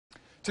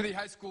To the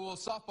high school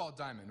softball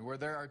diamond, where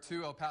there are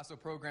two El Paso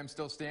programs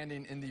still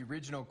standing in the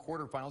regional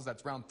quarterfinals.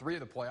 That's round 3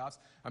 of the playoffs.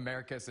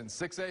 Americas in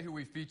 6A, who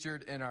we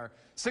featured in our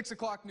 6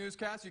 o'clock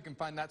newscast. You can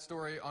find that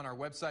story on our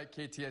website,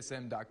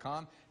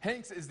 ktsm.com.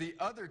 Hanks is the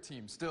other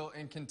team still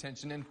in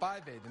contention in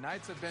 5A. The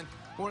Knights have been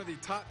one of the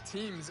top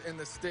teams in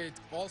the state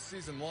all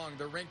season long.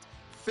 They're ranked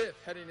 5th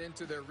heading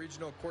into their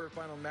regional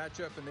quarterfinal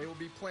matchup, and they will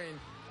be playing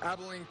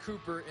Abilene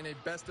Cooper in a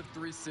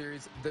best-of-3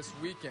 series this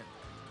weekend.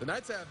 The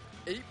Knights have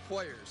 8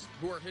 players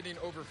who are hitting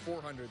over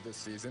 400 this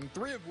season,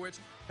 3 of which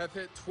have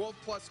hit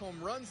 12-plus home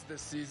runs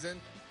this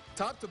season.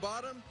 Top to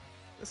bottom,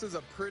 this is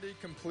a pretty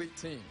complete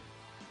team.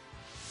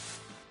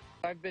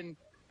 I've been,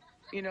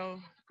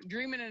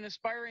 dreaming and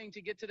aspiring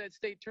to get to that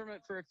state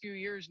tournament for a few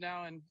years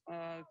now, and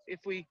if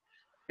we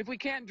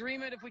can't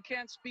dream it, if we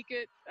can't speak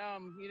it,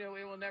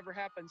 it will never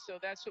happen. So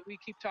that's what we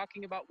keep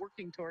talking about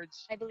working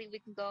towards. I believe we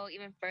can go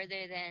even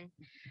further than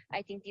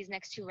I think these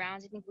next 2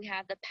 rounds. I think we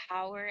have the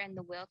power and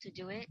the will to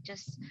do it.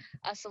 Just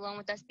us alone,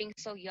 with us being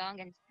so young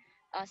and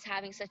us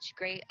having such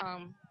great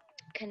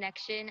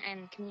connection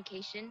and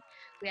communication.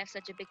 We have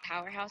such a big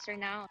powerhouse right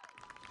now.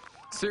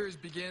 Series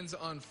begins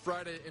on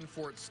Friday in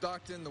Fort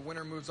Stockton. The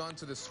winner moves on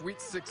to the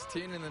Sweet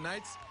 16, and the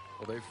Knights,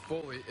 well, they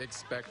fully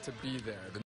expect to be there.